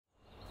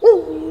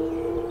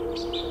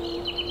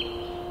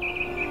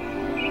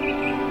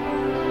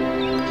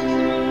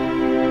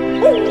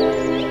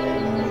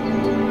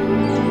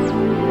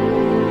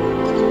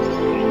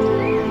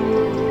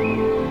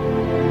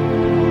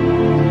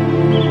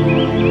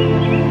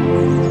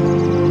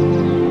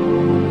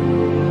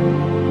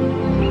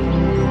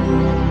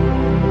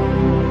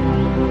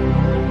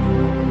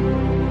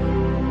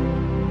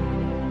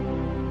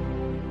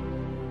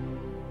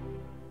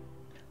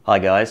Hi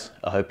guys,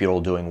 I hope you're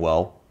all doing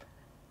well.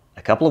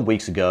 A couple of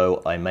weeks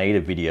ago I made a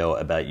video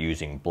about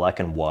using black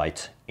and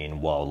white in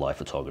wildlife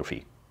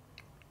photography.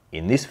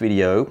 In this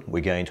video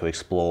we're going to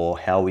explore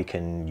how we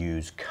can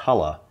use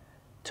color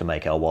to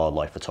make our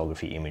wildlife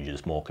photography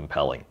images more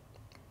compelling.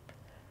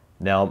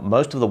 Now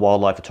most of the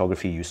wildlife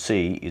photography you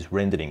see is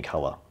rendered in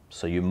color,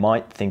 so you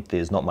might think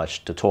there's not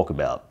much to talk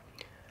about.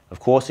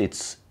 Of course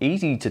it's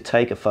easy to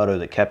take a photo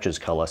that captures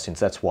color since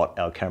that's what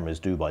our cameras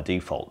do by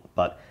default,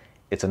 but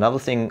it's another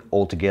thing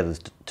altogether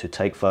to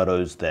take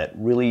photos that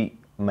really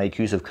make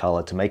use of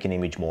color to make an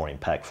image more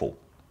impactful.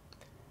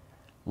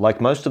 Like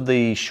most of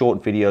the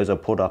short videos I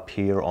put up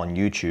here on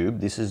YouTube,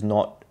 this is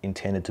not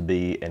intended to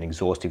be an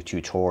exhaustive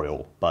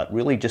tutorial, but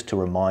really just to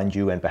remind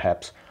you and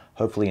perhaps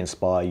hopefully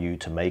inspire you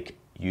to make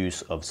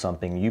use of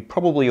something you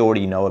probably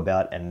already know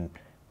about and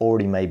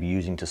already may be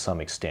using to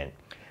some extent.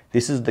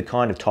 This is the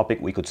kind of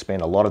topic we could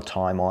spend a lot of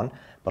time on,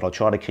 but I'll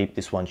try to keep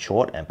this one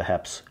short and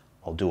perhaps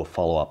I'll do a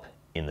follow-up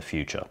in the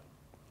future.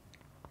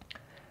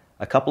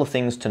 A couple of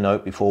things to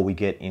note before we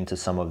get into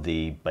some of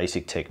the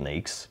basic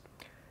techniques.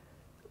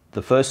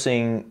 The first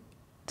thing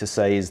to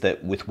say is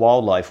that with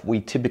wildlife,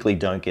 we typically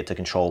don't get to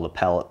control the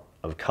palette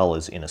of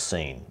colors in a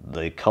scene.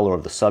 The color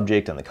of the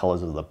subject and the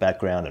colors of the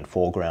background and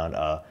foreground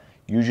are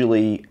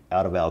usually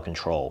out of our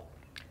control.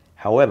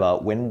 However,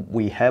 when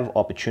we have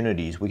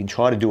opportunities, we can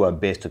try to do our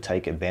best to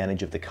take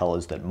advantage of the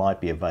colors that might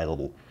be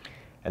available.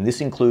 And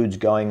this includes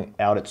going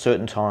out at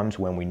certain times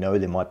when we know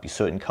there might be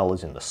certain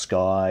colors in the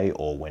sky,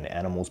 or when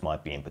animals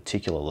might be in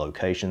particular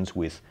locations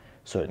with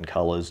certain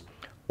colors,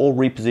 or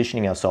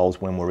repositioning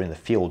ourselves when we're in the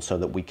field so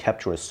that we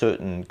capture a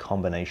certain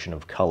combination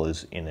of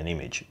colors in an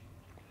image.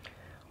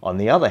 On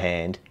the other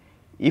hand,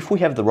 if we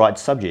have the right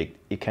subject,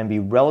 it can be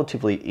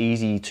relatively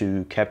easy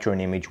to capture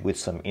an image with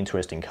some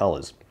interesting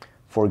colors.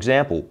 For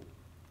example,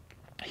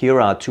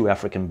 here are two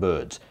African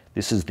birds.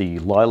 This is the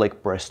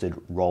lilac-breasted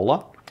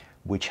roller,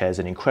 which has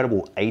an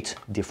incredible 8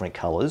 different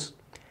colors.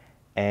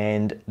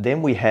 And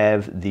then we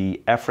have the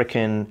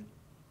African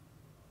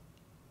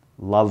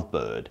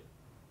lovebird.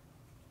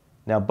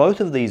 Now both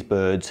of these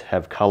birds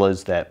have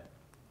colors that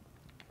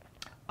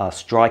are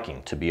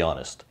striking, to be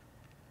honest.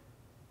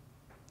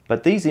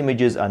 But these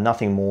images are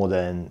nothing more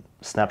than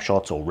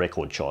snapshots or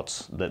record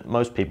shots that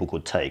most people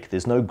could take.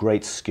 There's no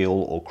great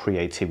skill or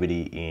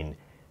creativity in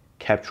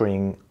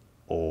capturing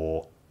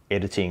or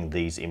editing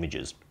these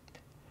images.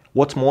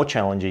 What's more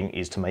challenging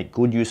is to make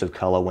good use of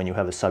color when you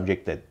have a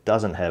subject that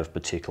doesn't have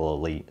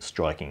particularly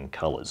striking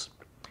colors.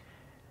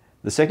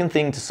 The second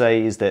thing to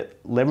say is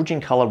that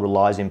leveraging color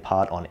relies in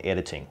part on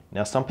editing.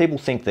 Now some people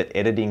think that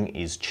editing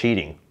is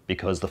cheating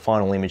because the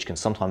final image can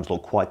sometimes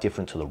look quite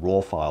different to the raw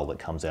file that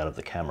comes out of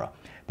the camera.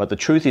 But the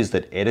truth is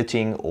that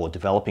editing or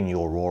developing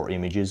your raw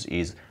images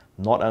is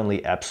not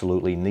only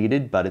absolutely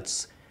needed, but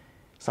it's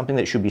something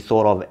that should be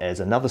thought of as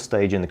another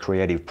stage in the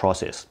creative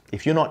process.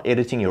 If you're not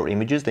editing your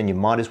images, then you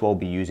might as well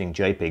be using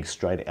JPEGs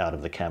straight out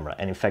of the camera.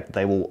 And in fact,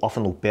 they will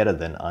often look better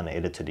than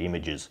unedited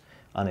images,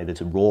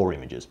 unedited raw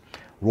images.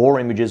 Raw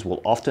images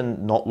will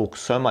often not look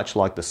so much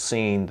like the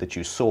scene that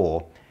you saw,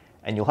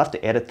 and you'll have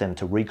to edit them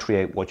to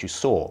recreate what you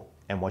saw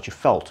and what you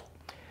felt.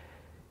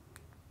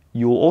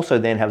 You will also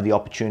then have the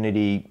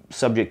opportunity,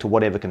 subject to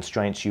whatever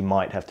constraints you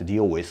might have to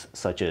deal with,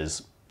 such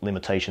as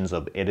limitations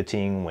of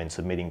editing when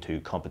submitting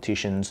to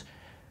competitions,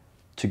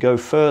 to go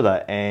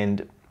further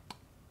and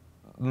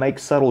make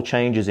subtle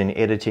changes in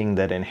editing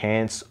that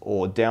enhance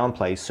or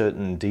downplay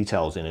certain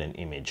details in an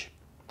image.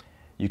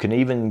 You can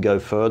even go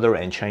further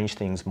and change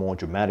things more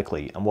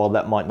dramatically, and while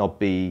that might not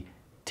be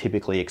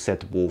typically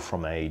acceptable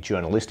from a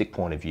journalistic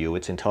point of view,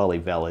 it's entirely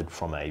valid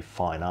from a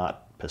fine art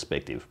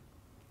perspective.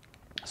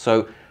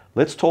 So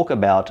let's talk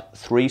about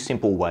 3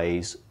 simple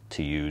ways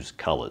to use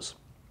colors.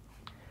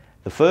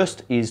 The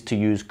first is to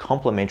use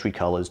complementary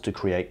colors to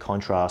create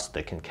contrast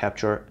that can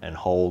capture and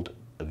hold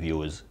a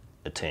viewer's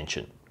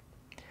attention.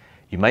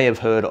 You may have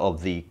heard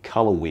of the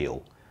color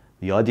wheel.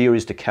 The idea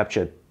is to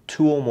capture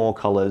 2 or more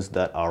colors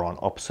that are on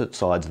opposite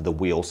sides of the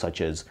wheel, such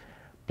as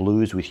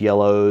blues with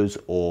yellows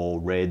or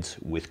reds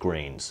with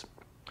greens.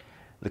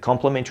 The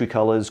complementary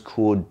colors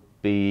could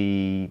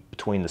be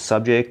between the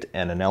subject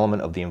and an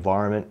element of the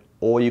environment,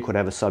 or you could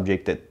have a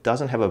subject that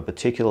doesn't have a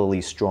particularly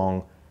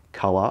strong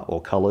color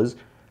or colors,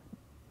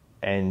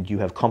 and you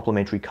have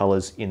complementary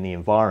colors in the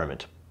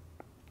environment.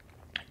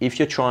 If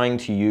you're trying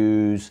to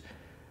use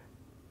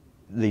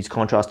these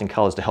contrasting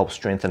colors to help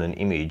strengthen an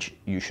image,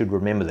 you should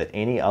remember that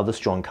any other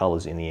strong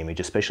colors in the image,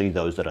 especially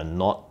those that are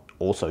not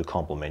also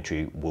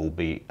complementary, will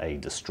be a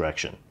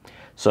distraction.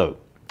 So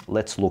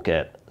let's look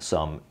at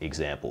some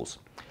examples.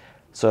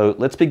 So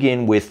let's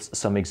begin with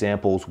some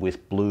examples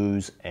with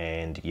blues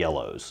and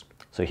yellows.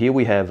 So here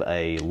we have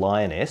a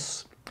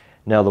lioness.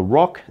 Now the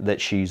rock that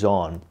she's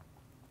on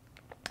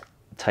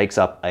takes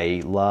up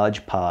a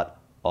large part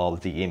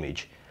of the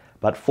image,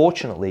 but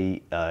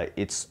fortunately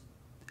it's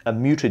a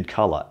muted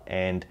color,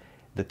 and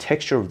the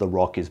texture of the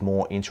rock is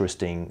more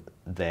interesting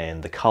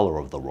than the color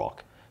of the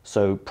rock.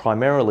 So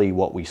primarily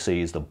what we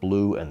see is the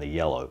blue and the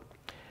yellow.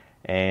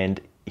 And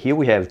here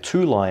we have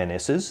 2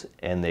 lionesses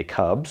and their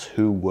cubs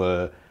who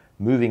were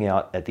moving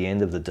out at the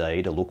end of the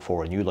day to look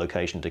for a new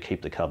location to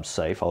keep the cubs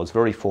safe. I was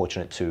very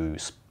fortunate to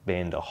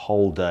spend a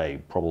whole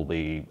day,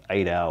 probably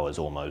 8 hours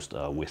almost,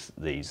 with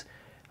these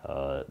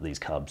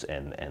cubs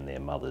and their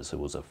mothers. It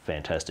was a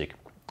fantastic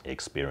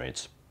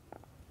experience.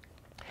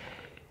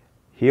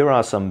 Here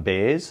are some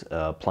bears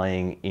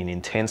playing in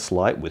intense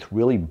light with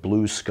really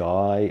blue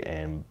sky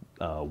and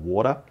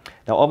water.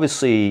 Now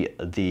obviously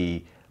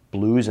the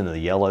blues and the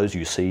yellows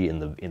you see in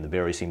the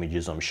various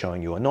images I'm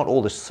showing you are not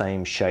all the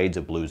same shades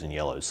of blues and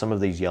yellows. Some of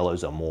these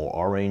yellows are more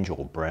orange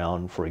or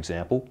brown, for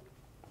example.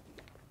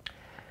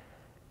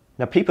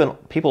 Now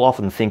people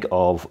often think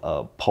of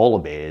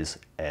polar bears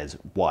as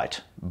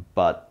white,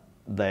 but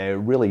they're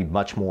really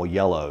much more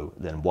yellow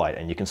than white,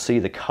 and you can see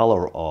the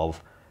color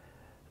of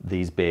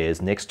these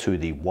bears next to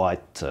the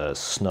white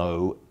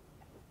snow,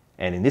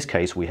 and in this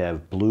case we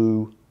have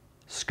blue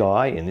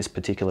sky in this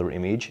particular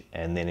image,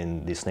 and then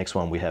in this next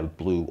one we have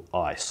blue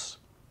ice,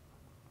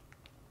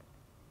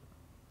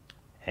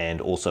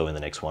 and also in the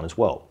next one as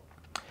well.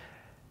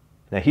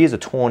 Now here's a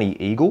tawny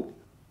eagle,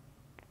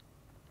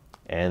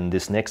 and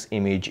this next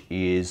image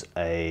is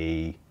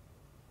a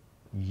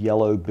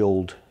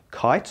yellow-billed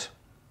kite,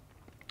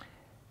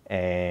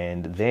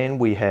 and then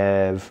we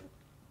have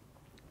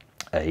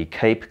a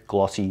Cape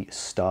glossy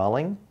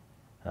starling.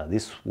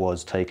 This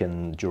was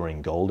taken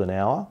during golden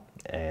hour,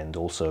 and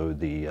also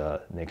the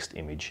next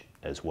image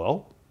as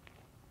well.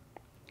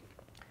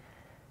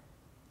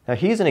 Now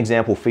here's an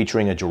example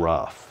featuring a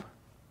giraffe.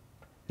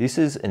 This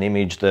is an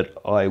image that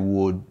I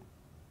would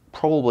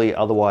probably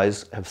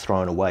otherwise have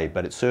thrown away,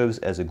 but it serves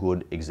as a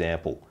good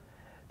example.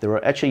 There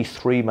are actually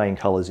three main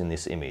colors in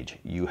this image.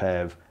 You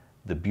have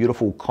the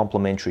beautiful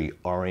complementary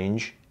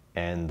orange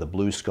and the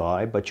blue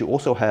sky, but you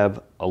also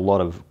have a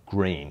lot of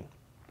green.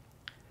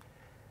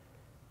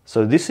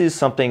 So this is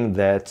something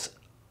that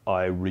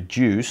I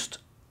reduced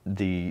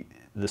the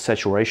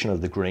saturation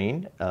of the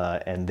green,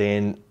 and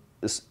then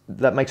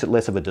that makes it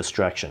less of a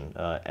distraction.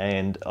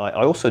 And I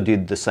also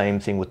did the same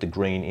thing with the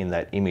green in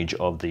that image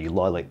of the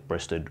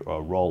lilac-breasted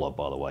roller,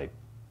 by the way.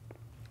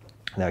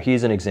 Now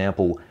here's an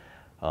example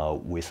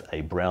with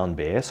a brown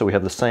bear. So we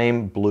have the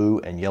same blue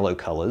and yellow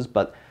colors,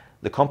 but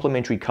the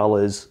complementary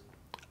colors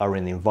are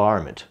in the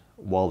environment,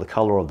 while the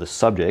color of the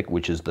subject,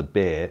 which is the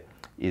bear,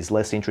 is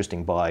less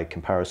interesting by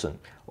comparison,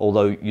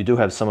 although you do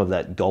have some of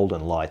that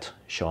golden light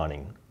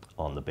shining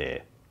on the bear.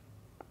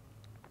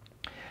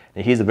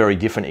 Now here's a very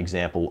different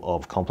example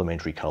of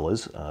complementary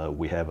colors.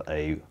 We have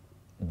a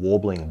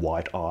warbling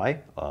white-eye,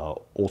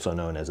 also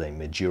known as a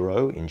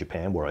Majiro in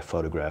Japan, where I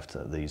photographed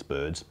these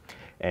birds.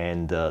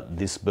 And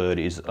this bird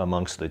is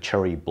amongst the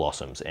cherry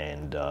blossoms,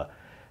 and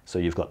so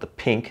you've got the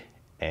pink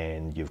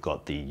and you've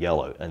got the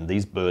yellow. And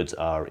these birds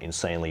are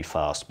insanely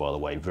fast, by the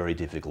way, very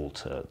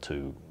difficult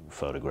to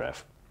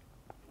photograph.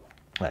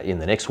 In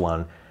the next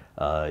one,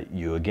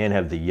 you again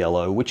have the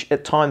yellow, which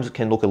at times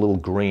can look a little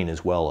green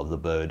as well of the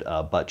bird,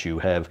 but you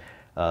have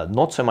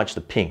not so much the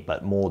pink,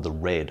 but more the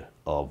red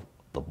of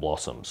the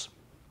blossoms.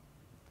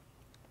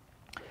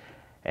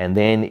 And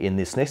then in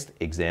this next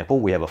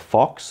example, we have a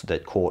fox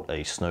that caught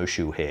a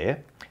snowshoe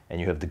hare, and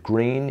you have the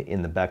green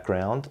in the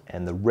background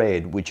and the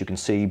red, which you can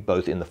see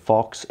both in the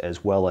fox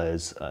as well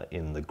as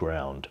in the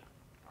ground.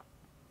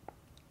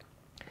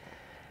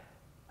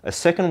 A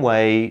second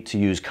way to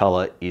use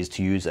color is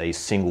to use a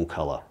single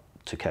color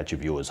to catch a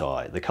viewer's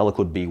eye. The color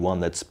could be one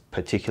that's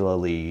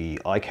particularly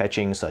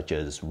eye-catching, such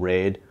as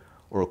red,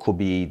 or it could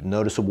be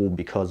noticeable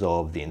because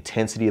of the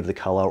intensity of the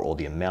color or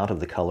the amount of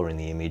the color in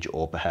the image,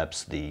 or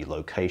perhaps the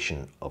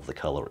location of the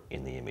color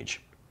in the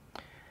image.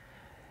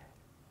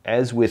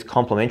 As with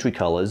complementary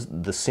colors,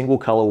 the single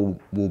color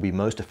will be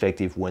most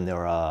effective when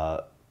there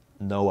are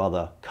no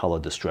other color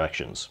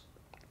distractions.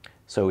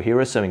 So here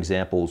are some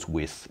examples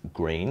with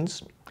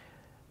greens.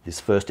 This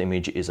first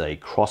image is a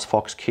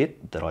CrossFox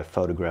kit that I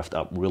photographed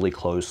up really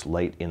close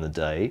late in the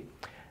day.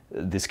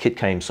 This kit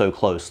came so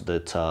close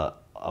that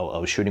I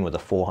was shooting with a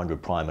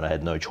 400 prime and I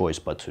had no choice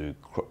but to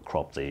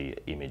crop the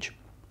image.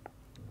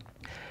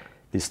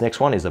 This next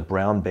one is a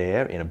brown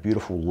bear in a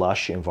beautiful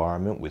lush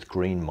environment with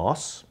green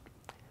moss.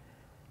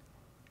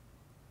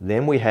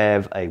 Then we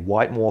have a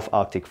white morph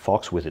Arctic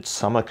fox with its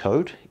summer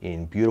coat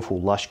in beautiful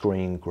lush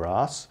green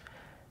grass.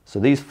 So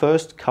these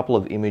first couple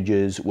of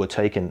images were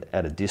taken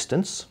at a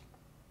distance,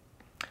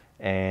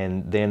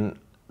 and then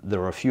there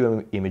are a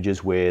few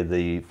images where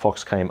the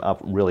fox came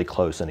up really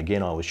close, and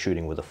again I was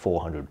shooting with a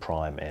 400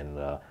 prime, and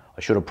I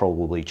should have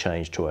probably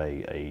changed to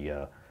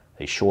a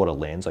shorter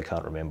lens. I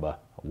can't remember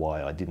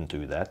why I didn't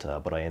do that,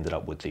 but I ended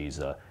up with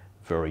these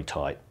very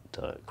tight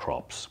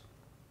crops.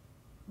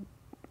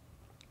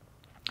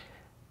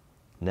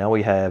 Now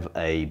we have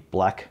a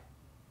black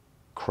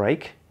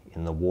crake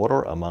in the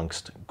water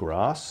amongst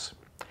grass.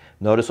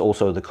 Notice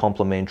also the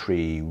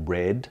complementary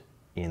red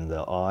in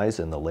the eyes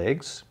and the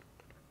legs.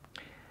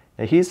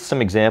 Now here's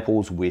some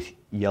examples with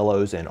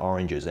yellows and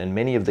oranges, and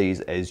many of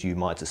these, as you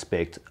might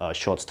suspect, are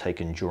shots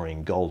taken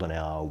during golden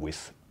hour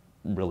with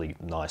really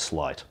nice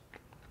light.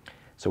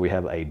 So we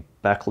have a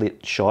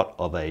backlit shot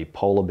of a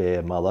polar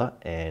bear mother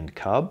and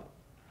cub.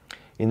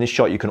 In this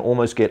shot you can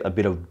almost get a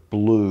bit of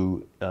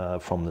blue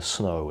from the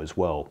snow as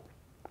well.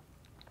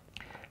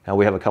 Now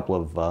we have a couple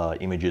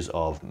of images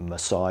of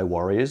Maasai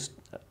warriors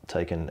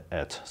taken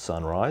at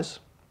sunrise.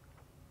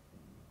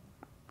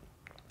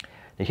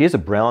 Now here's a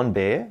brown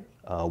bear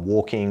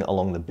walking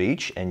along the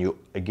beach, and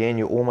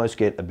you almost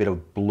get a bit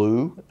of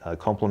blue,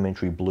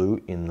 complementary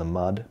blue in the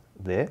mud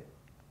there.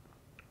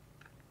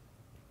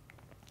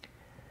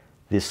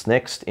 This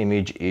next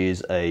image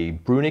is a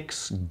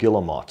Brunix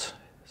guillemot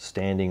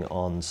standing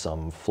on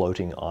some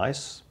floating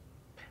ice,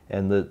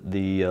 and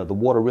the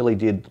water really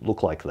did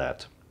look like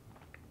that.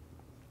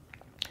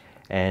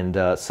 And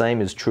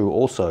same is true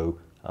also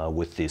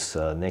with this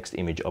next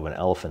image of an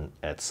elephant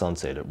at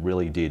sunset. It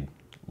really did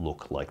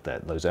look like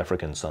that. Those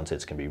African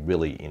sunsets can be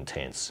really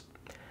intense.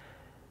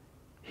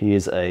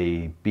 Here's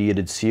a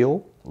bearded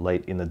seal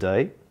late in the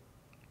day,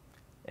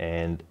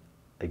 and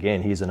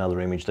again, here's another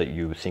image that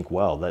you think,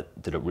 wow,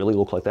 did it really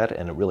look like that?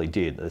 And it really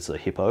did. It's a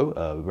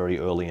hippo, very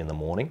early in the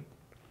morning.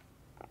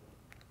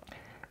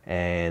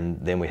 And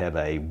then we have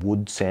a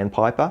wood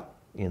sandpiper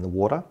in the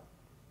water.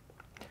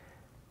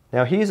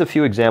 Now here's a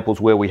few examples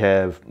where we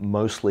have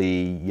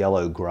mostly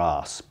yellow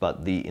grass,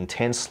 but the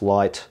intense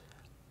light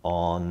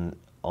on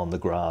the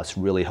grass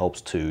really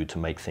helps to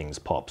make things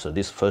pop. So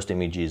this first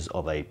image is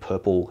of a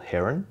purple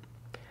heron,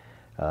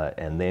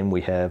 and then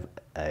we have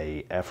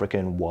an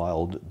African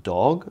wild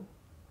dog.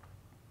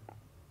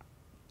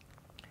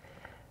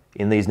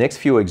 In these next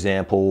few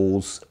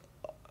examples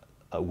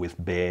with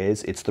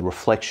bears, it's the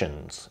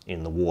reflections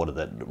in the water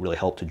that really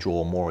help to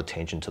draw more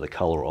attention to the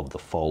color of the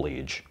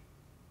foliage.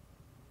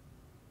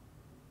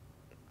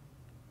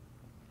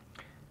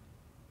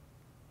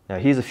 Now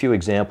here's a few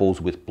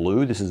examples with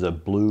blue. This is a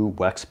blue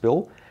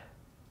waxbill.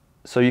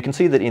 So you can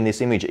see that in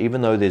this image,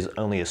 even though there's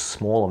only a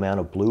small amount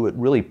of blue, it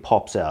really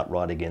pops out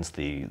right against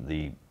the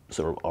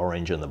sort of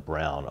orange and the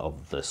brown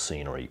of the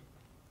scenery.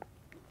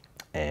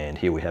 And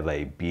here we have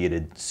a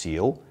bearded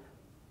seal.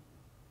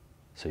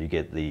 So you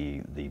get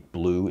the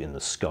blue in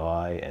the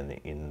sky and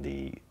in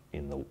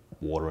the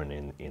water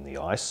and in the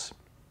ice.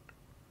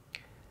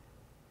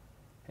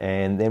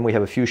 And then we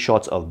have a few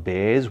shots of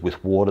bears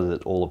with water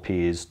that all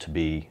appears to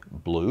be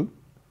blue.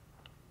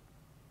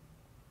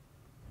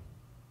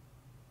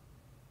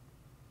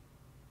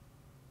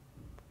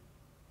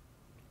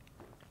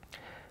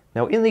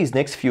 Now in these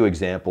next few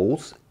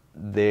examples,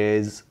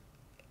 there's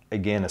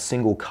again a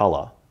single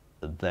color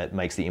that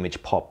makes the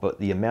image pop, but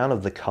the amount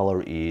of the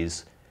color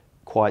is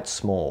quite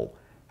small.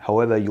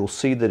 However, you'll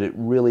see that it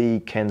really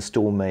can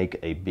still make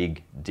a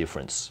big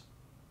difference.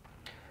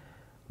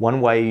 One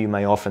way you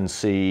may often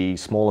see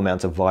small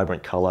amounts of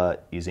vibrant color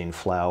is in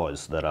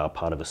flowers that are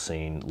part of a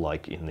scene,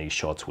 like in these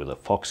shots with a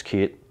fox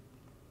kit,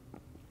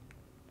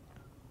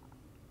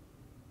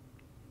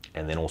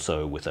 and then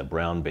also with a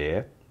brown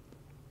bear.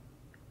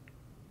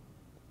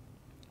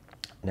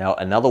 Now,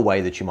 another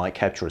way that you might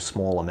capture a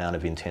small amount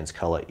of intense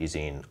color is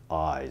in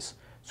eyes.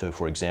 So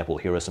for example,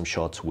 here are some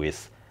shots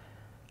with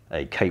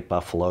a Cape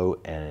buffalo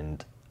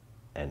and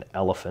an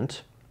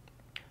elephant,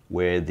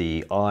 where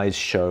the eyes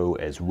show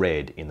as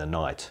red in the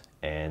night,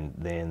 and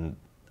then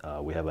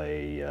we have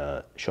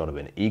a shot of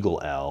an eagle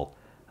owl,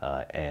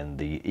 and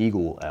the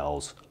eagle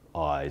owl's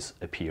eyes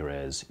appear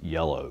as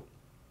yellow.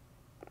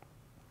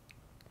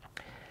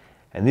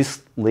 And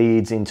this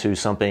leads into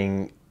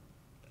something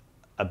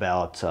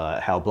about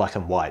how black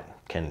and white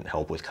can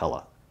help with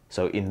color.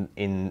 So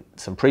in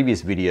some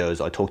previous videos,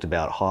 I talked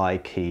about high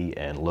key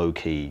and low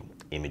key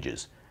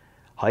images.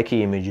 High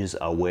key images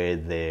are where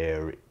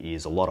there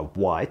is a lot of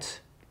white,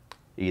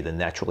 either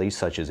naturally,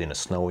 such as in a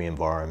snowy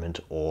environment,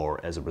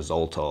 or as a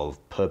result of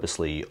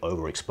purposely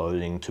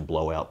overexposing to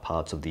blow out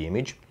parts of the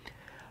image.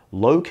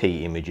 Low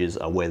key images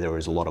are where there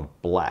is a lot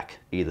of black,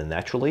 either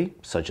naturally,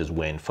 such as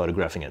when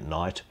photographing at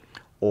night,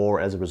 or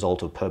as a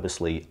result of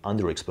purposely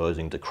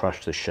underexposing to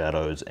crush the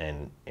shadows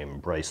and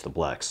embrace the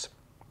blacks.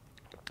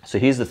 So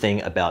here's the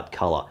thing about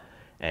color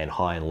and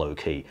high and low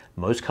key.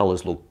 Most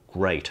colors look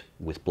great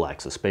with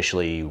blacks,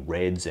 especially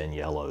reds and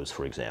yellows,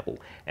 for example.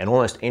 And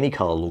almost any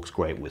color looks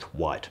great with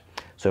white.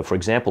 So for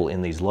example,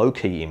 in these low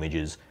key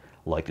images,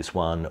 like this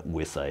one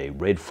with a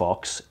red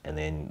fox and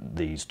then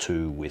these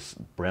two with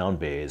brown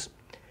bears,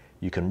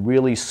 you can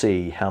really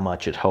see how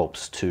much it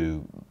helps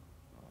to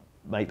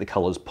make the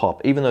colors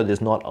pop, even though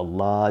there's not a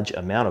large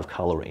amount of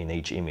color in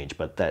each image,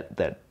 but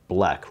that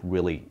black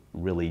really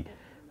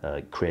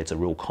creates a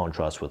real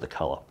contrast with the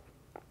color.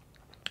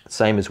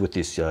 Same as with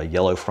this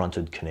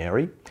yellow-fronted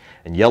canary,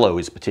 and yellow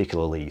is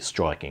particularly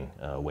striking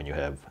when you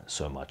have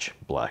so much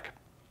black.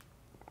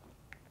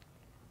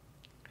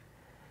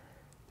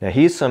 Now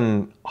here's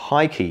some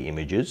high-key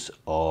images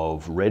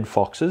of red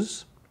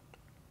foxes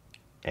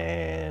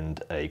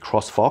and a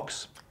cross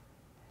fox.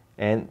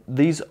 And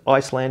these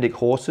Icelandic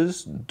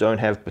horses don't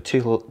have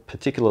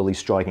particularly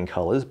striking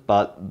colors,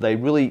 but they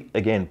really,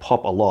 again,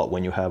 pop a lot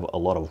when you have a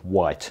lot of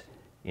white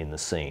in the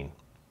scene.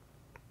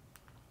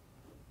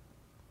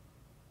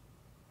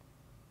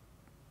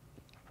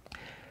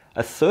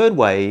 A third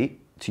way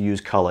to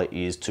use color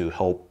is to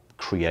help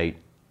create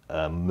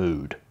a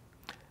mood.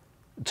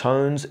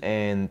 Tones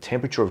and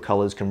temperature of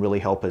colors can really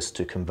help us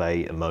to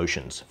convey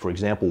emotions. For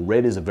example,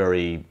 red is a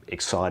very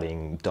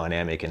exciting,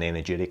 dynamic and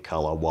energetic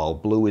color, while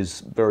blue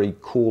is very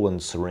cool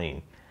and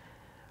serene.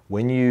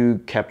 When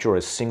you capture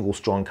a single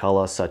strong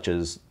color, such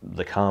as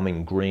the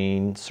calming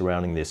green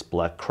surrounding this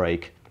black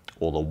crake,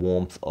 or the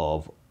warmth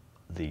of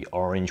the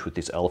orange with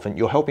this elephant,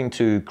 you're helping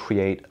to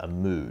create a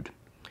mood.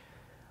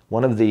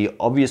 One of the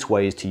obvious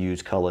ways to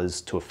use colors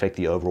to affect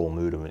the overall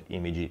mood of an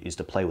image is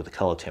to play with the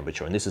color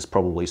temperature, and this is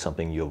probably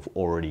something you've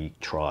already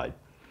tried.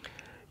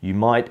 You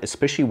might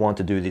especially want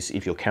to do this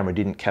if your camera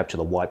didn't capture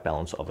the white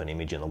balance of an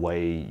image in the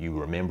way you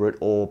remember it,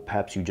 or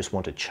perhaps you just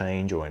want to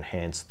change or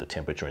enhance the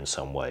temperature in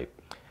some way.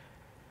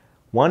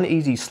 One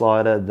easy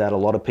slider that a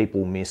lot of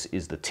people miss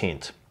is the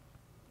tint.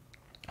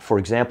 For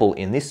example,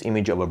 in this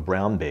image of a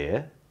brown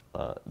bear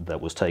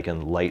that was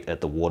taken late at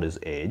the water's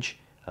edge,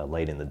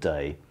 late in the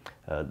day,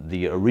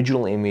 the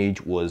original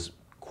image was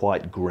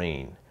quite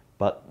green,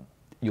 but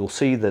you'll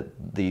see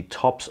that the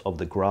tops of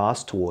the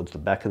grass towards the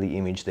back of the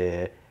image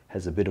there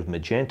has a bit of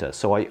magenta.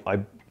 So I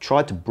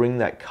tried to bring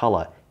that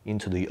color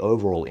into the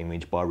overall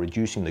image by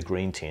reducing the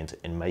green tint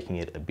and making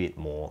it a bit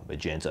more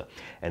magenta.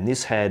 And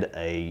this had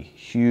a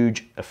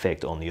huge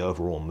effect on the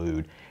overall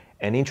mood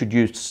and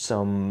introduced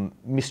some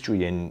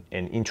mystery and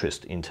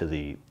interest into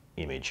the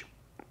image.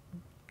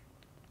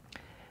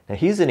 Now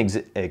here's an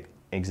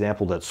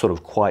example that's sort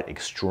of quite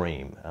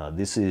extreme.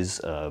 This is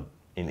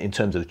in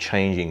terms of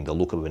changing the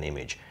look of an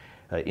image.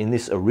 In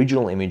this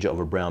original image of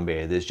a brown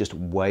bear, there's just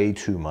way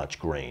too much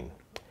green.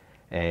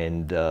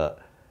 And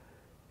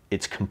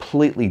it's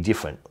completely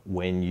different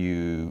when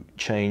you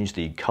change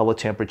the color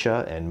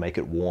temperature and make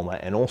it warmer,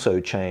 and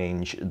also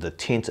change the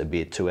tint a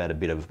bit to add a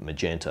bit of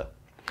magenta.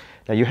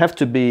 Now you have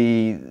to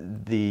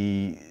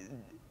be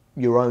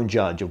your own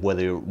judge of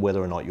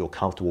whether or not you're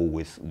comfortable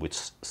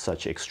with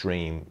such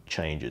extreme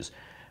changes.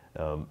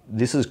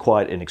 This is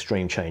quite an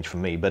extreme change for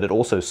me, but it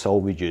also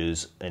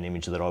salvages an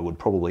image that I would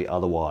probably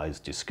otherwise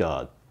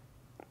discard.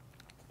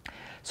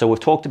 So we've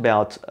talked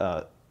about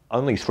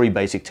only 3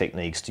 basic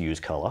techniques to use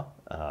color,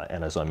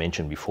 and as I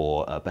mentioned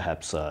before,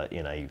 perhaps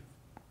in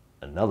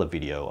another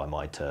video I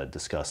might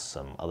discuss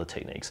some other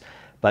techniques.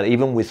 But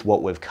even with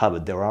what we've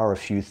covered, there are a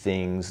few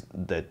things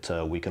that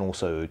we can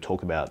also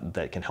talk about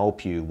that can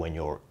help you when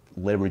you're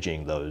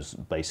leveraging those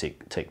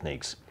basic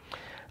techniques.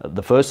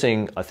 The first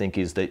thing I think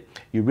is that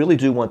you really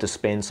do want to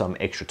spend some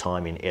extra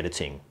time in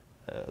editing,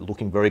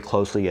 looking very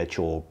closely at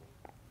your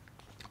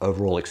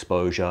overall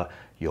exposure,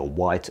 your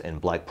white and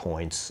black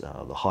points,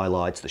 the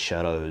highlights, the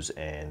shadows,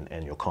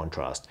 and your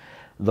contrast.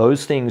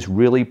 Those things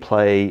really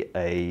play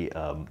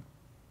a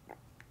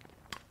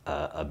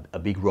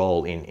big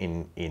role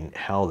in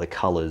how the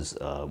colors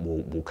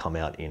will come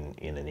out in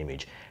an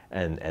image.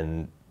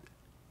 And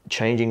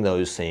changing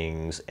those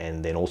things,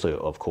 and then also,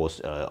 of course,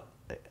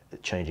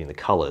 changing the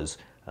colors,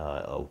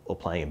 or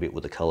playing a bit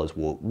with the colors,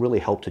 will really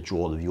help to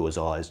draw the viewer's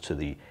eyes to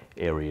the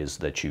areas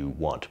that you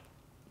want.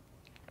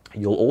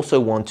 You'll also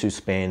want to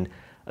spend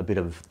a bit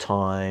of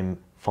time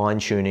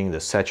fine-tuning the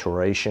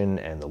saturation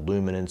and the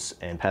luminance,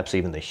 and perhaps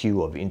even the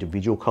hue of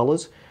individual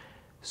colors,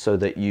 so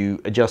that you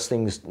adjust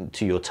things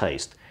to your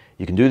taste.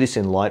 You can do this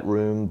in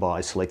Lightroom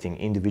by selecting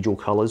individual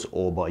colors,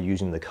 or by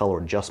using the color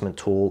adjustment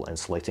tool and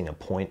selecting a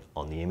point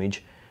on the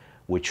image,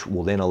 which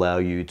will then allow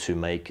you to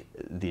make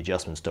the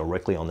adjustments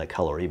directly on that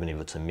color, even if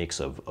it's a mix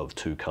of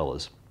 2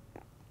 colors.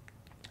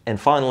 And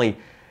finally,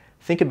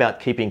 think about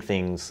keeping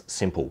things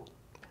simple.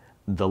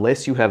 The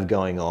less you have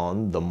going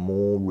on, the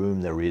more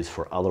room there is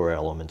for other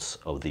elements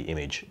of the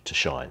image to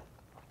shine.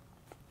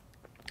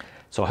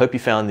 So I hope you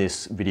found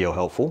this video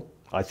helpful.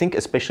 I think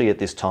especially at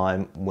this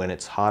time when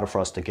it's harder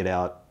for us to get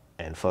out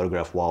and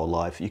photograph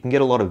wildlife, you can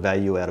get a lot of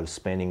value out of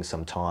spending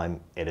some time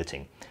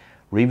editing.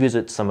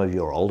 Revisit some of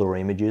your older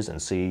images and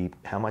see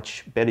how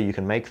much better you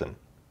can make them.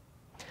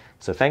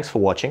 So thanks for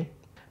watching.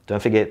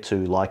 Don't forget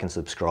to like and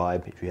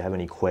subscribe. If you have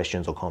any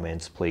questions or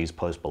comments, please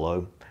post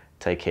below.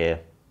 Take care,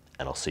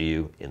 and I'll see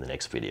you in the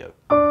next video.